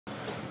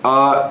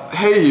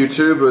Hey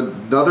YouTube,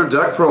 another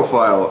deck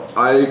profile.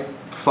 I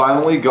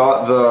finally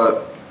got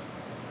the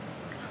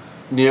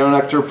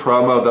Nectar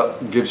promo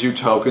that gives you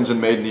tokens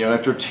and made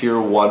Nectar tier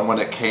 1 when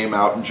it came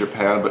out in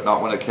Japan, but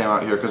not when it came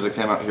out here because it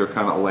came out here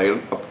kind of late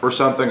or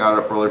something. I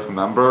don't really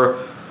remember.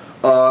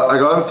 I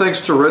got them thanks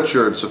to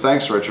Richard, so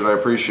thanks Richard, I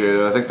appreciate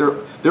it. I think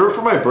they were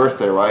for my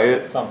birthday,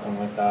 right? Something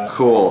like that.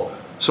 Cool.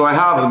 So I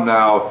have them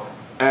now,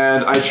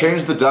 and I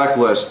changed the deck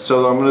list,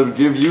 so I'm going to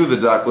give you the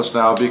deck list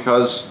now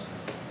because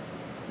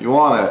you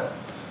want it.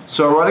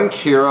 So running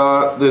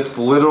Kira, that's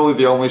literally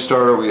the only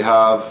starter we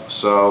have,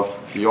 so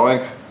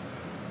yoink.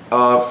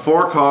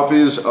 4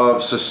 copies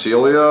of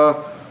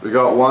Cecilia. We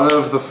got one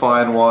of the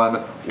fine one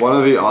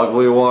of the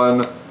ugly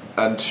one,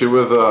 and 2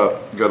 of the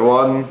good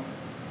one.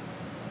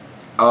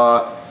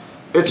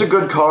 It's a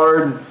good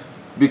card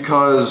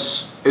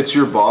because it's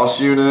your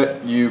boss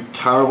unit. You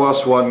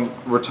counterblast 1,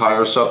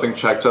 retire something,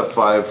 checked up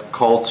 5,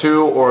 call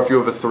 2, or if you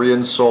have a 3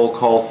 in soul,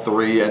 call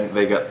 3, and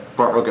they get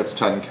front row gets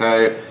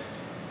 10k.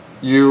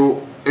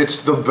 It's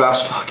the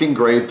best fucking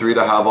grade 3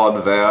 to have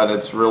on Van.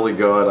 It's really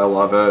good. I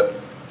love it.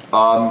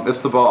 It's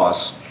the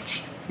boss.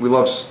 We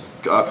love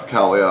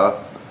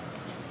Kalia.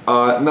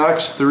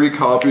 Next, 3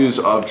 copies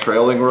of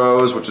Trailing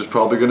Rose, which is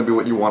probably going to be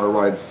what you want to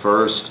ride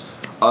first.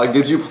 It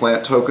gives you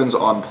plant tokens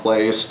on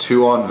place,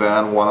 2 on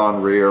Van, 1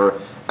 on rear,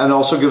 and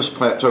also gives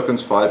plant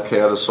tokens 5k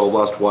at a Soul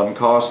Blast 1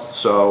 cost,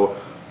 so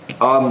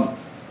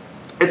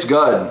it's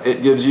good.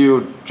 It gives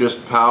you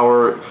just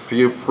power,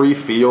 free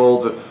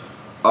field.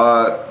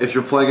 If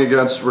you're playing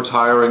against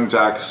retiring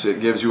decks,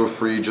 it gives you a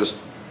free just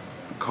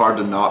card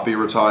to not be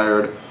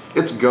retired.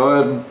 It's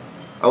good.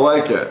 I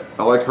like it.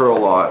 I like her a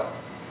lot.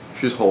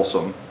 She's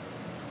wholesome.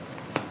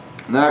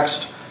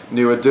 Next,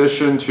 new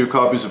addition, 2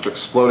 copies of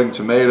Exploding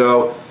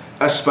Tomato,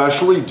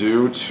 especially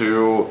due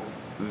to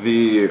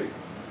the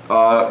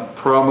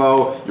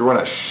promo.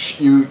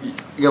 You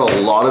get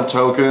a lot of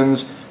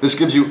tokens. This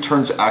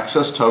turns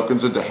excess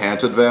tokens into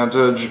hand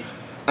advantage,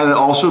 and it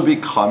also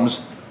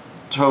becomes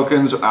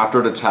tokens after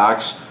it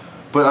attacks,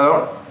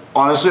 but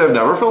honestly, I've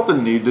never felt the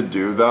need to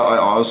do that. I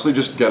honestly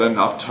just get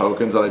enough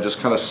tokens that I just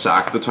kind of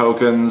sack the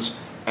tokens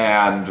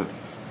and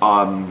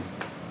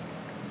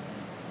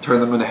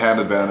turn them into hand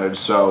advantage.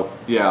 So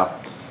yeah,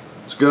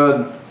 it's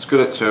good. It's good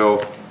at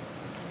 2.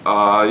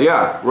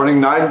 Yeah,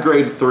 running 9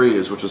 grade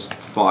 3s, which is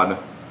fun.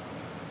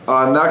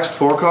 Next,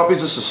 4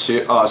 copies of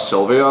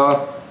Sylvia.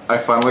 I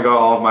finally got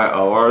all of my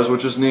ORs,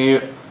 which is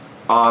neat.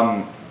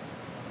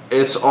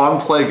 It's on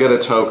play, get a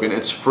token.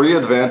 It's free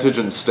advantage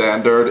and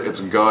standard. It's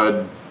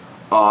good.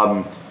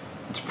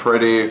 It's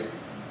pretty.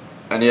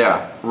 And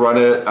yeah, run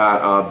it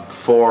at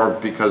 4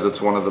 because it's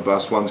one of the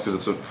best ones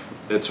because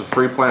it's a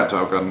free plant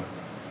token.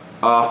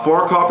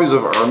 4 copies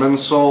of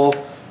Ermin's Soul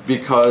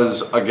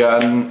because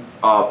again,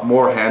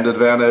 more hand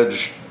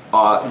advantage.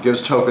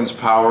 Gives tokens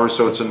power,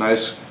 so it's a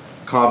nice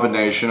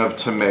combination of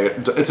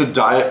tomato. It's a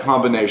diet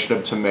combination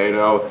of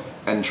tomato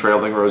and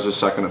Trailing Rose's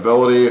second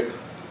ability.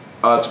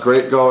 It's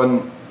great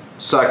going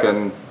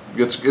second.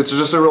 It's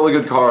just a really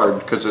good card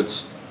because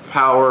it's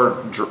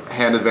power,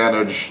 hand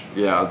advantage.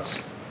 Yeah,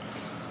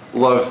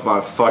 love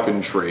my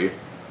fucking tree.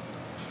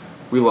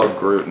 We love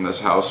Groot in this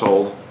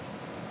household.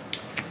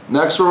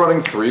 Next, we're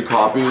running 3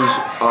 copies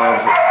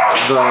of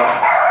the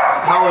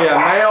hell yeah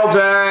mail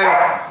day.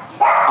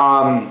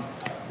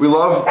 We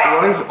love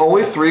running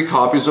only 3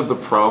 copies of the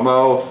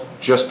promo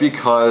just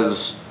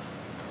because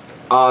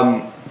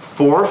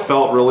 4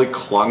 felt really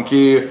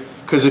clunky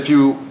because if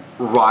you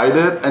ride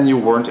it and you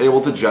weren't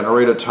able to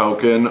generate a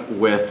token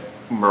with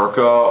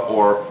Merca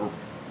or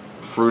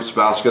Fruits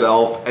Basket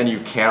Elf and you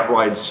can't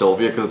ride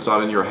Sylvia because it's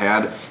not in your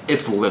hand,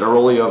 it's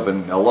literally a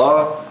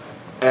vanilla.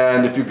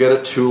 And if you get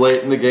it too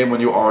late in the game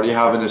when you already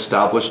have an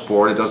established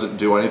board, it doesn't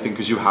do anything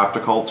because you have to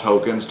call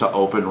tokens to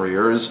open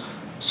rears.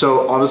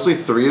 So honestly,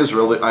 3 is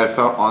really, I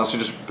found honestly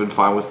just been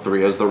fine with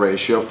 3 as the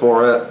ratio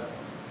for it.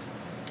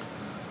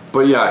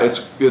 But yeah,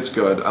 it's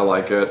good. I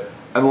like it.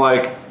 And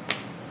like,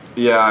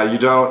 yeah, you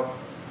don't.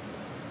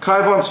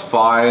 Kaivon's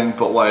fine,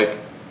 but like,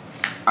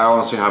 I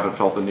honestly haven't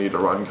felt the need to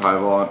run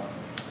Kaivon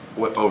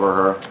over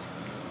her.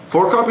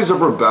 4 copies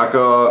of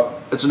Rebecca.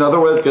 It's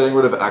another way of getting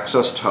rid of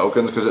excess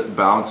tokens because it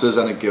bounces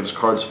and it gives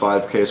cards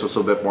 5k, so it's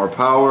a bit more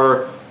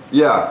power.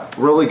 Yeah,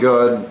 really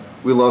good.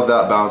 We love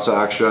that bounce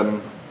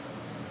action.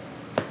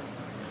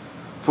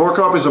 4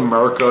 copies of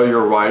Merca,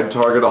 your ride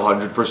target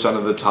 100%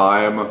 of the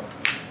time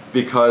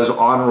because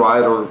on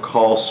ride or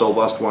call Soul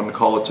Blast 1,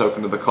 call a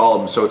token to the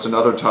column. So it's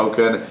another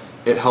token.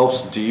 It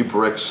helps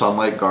de-brick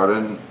Sunlight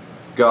Garden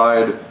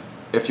Guide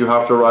if you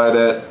have to ride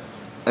it.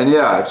 And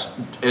yeah, it's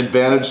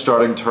advantage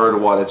starting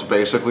turn 1. It's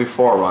basically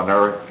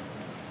Forerunner,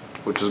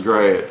 which is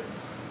great.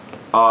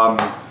 I'm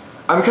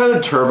kind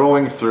of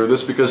turboing through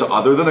this because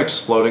other than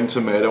Exploding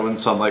Tomato and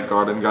Sunlight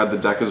Garden Guide, the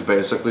deck is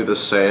basically the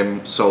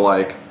same. So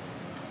like,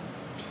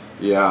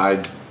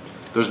 yeah,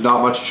 there's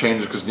not much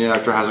change because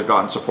Nectar hasn't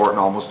gotten support in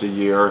almost a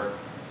year.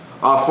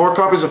 4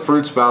 copies of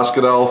Fruits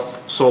Basket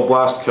Elf, Soul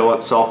Blast, kill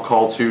itself,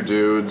 call 2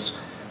 dudes,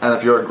 and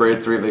if you're at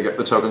grade 3,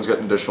 the tokens get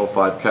an additional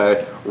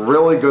 5k.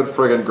 Really good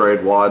friggin'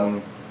 grade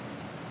 1.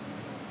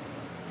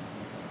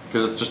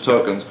 because it's just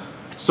tokens.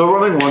 Still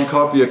running one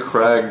copy of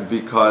Craig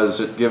because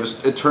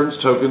it turns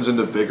tokens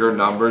into bigger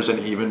numbers and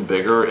even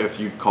bigger if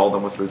you call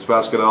them with Fruits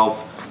Basket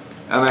Elf.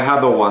 And I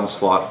had the one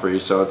slot free,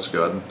 so it's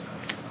good.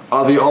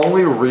 The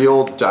only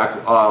real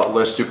deck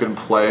list you can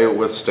play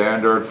with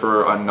standard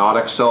for a not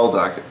Excel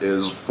deck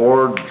is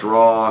 4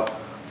 draw,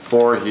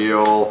 4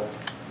 heal,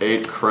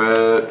 8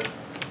 crit.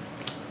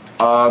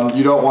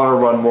 You don't want to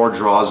run more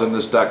draws in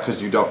this deck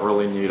because you don't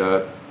really need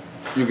it.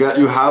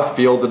 You have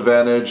field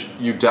advantage.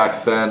 You deck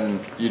thin.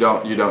 You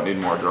don't need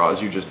more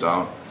draws. You just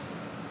don't.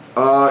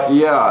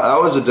 Yeah, that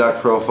was a deck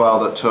profile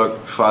that took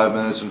 5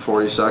 minutes and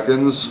 40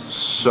 seconds.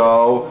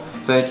 So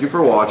thank you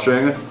for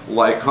watching.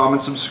 Like,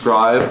 comment,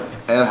 subscribe,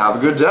 and have a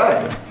good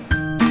day.